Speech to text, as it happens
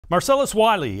Marcellus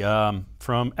Wiley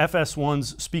from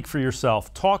FS1's Speak for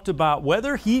Yourself talked about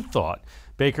whether he thought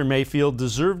Baker Mayfield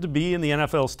deserved to be in the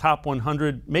NFL's top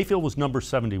 100. Mayfield was number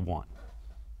 71.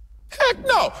 Heck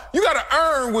no. You got to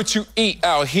earn what you eat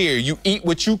out here. You eat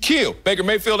what you kill. Baker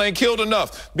Mayfield ain't killed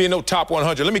enough being no top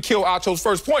 100. Let me kill Acho's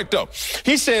first point, though.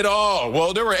 He said, oh,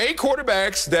 well, there were 8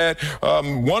 quarterbacks that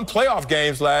won playoff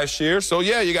games last year. So,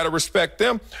 yeah, you got to respect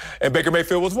them. And Baker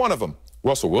Mayfield was one of them.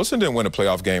 Russell Wilson didn't win a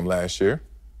playoff game last year.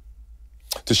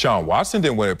 Deshaun Watson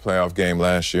didn't win a playoff game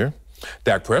last year.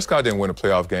 Dak Prescott didn't win a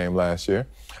playoff game last year.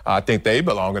 I think they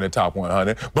belong in the top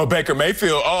 100. But Baker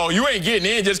Mayfield, oh, you ain't getting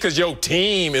in just because your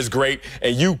team is great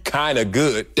and you kind of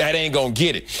good. That ain't going to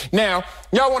get it. Now,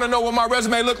 y'all want to know what my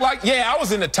resume looked like? Yeah, I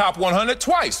was in the top 100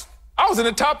 twice. I was in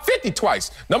the top 50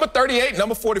 twice. Number 38,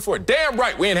 number 44. Damn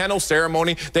right, we ain't had no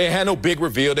ceremony. They ain't had no big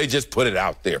reveal. They just put it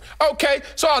out there. Okay,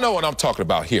 so I know what I'm talking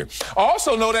about here. I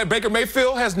also know that Baker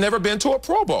Mayfield has never been to a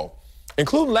Pro Bowl.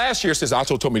 Including last year, since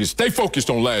Acho told me to stay focused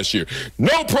on last year.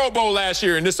 No Pro Bowl last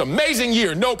year in this amazing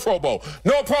year. No Pro Bowl.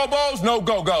 No Pro Bowls, no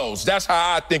go-go's. That's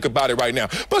how I think about it right now.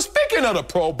 But speaking of the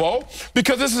Pro Bowl,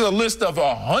 because this is a list of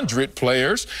 100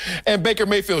 players, and Baker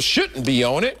Mayfield shouldn't be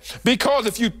on it, because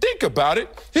if you think about it,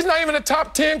 he's not even a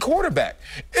top 10 quarterback.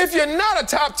 If you're not a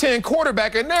top 10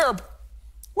 quarterback, and there are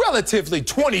relatively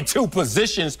 22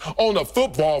 positions on the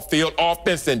football field,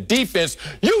 offense and defense,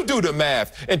 you do the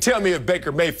math and tell me if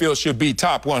Baker Mayfield should be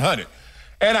top 100.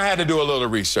 And I had to do a little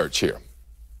research here.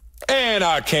 And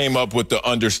I came up with the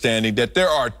understanding that there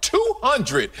are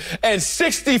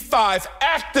 265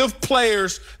 active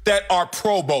players that are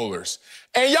Pro Bowlers.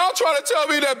 And y'all trying to tell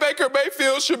me that Baker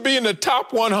Mayfield should be in the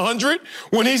top 100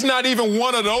 when he's not even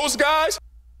one of those guys?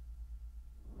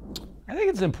 I think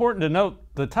it's important to note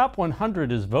the top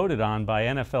 100 is voted on by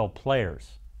NFL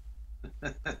players.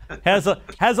 has a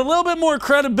little bit more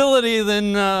credibility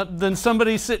than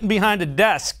somebody sitting behind a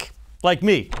desk like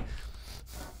me.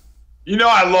 You know,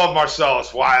 I love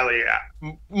Marcellus Wiley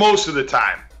most of the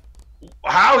time.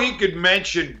 How he could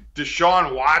mention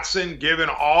Deshaun Watson, given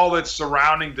all that's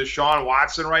surrounding Deshaun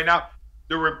Watson right now,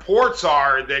 the reports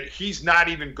are that he's not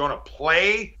even going to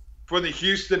play for the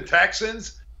Houston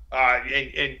Texans,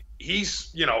 and he's,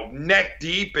 you know, neck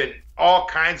deep in all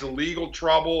kinds of legal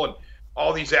trouble and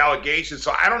all these allegations.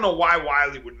 So I don't know why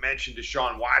Wiley would mention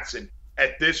Deshaun Watson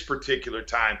at this particular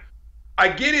time. I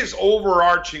get his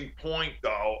overarching point,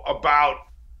 though, about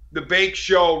the Bake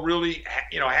Show really,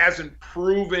 you know, hasn't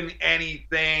proven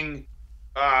anything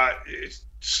on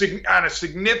a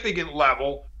significant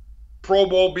level, Pro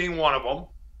Bowl being one of them.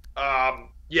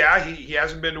 Yeah, he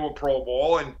hasn't been to a Pro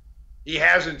Bowl, and he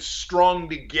hasn't strung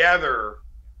together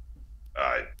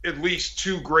at least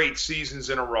 2 great seasons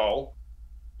in a row.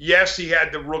 Yes, he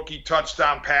had the rookie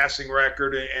touchdown passing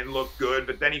record and looked good,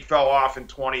 but then he fell off in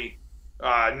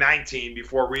 2019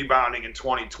 before rebounding in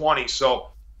 2020. So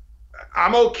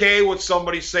I'm okay with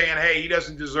somebody saying, hey, he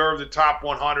doesn't deserve the top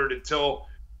 100 until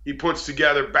he puts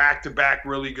together back-to-back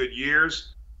really good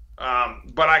years.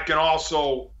 But I can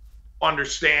also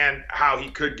understand how he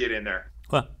could get in there.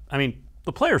 Well, I mean,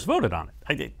 the players voted on it.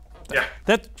 Yeah.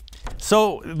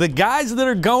 So the guys that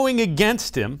are going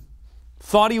against him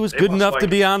thought he was good enough to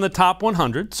be on the top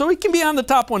 100, so he can be on the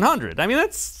top 100. I mean,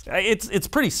 it's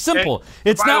pretty simple.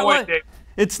 It's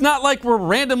not like we're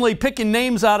randomly picking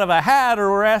names out of a hat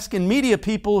or we're asking media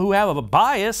people who have a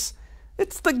bias.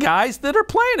 It's the guys that are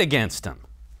playing against him.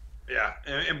 Yeah,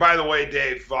 and by the way,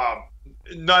 Dave,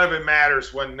 none of it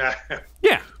matters when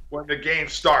when the game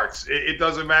starts. It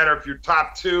doesn't matter if you're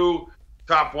top 2,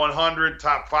 top 100,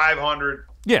 top 500.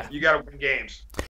 Yeah. You got to win games.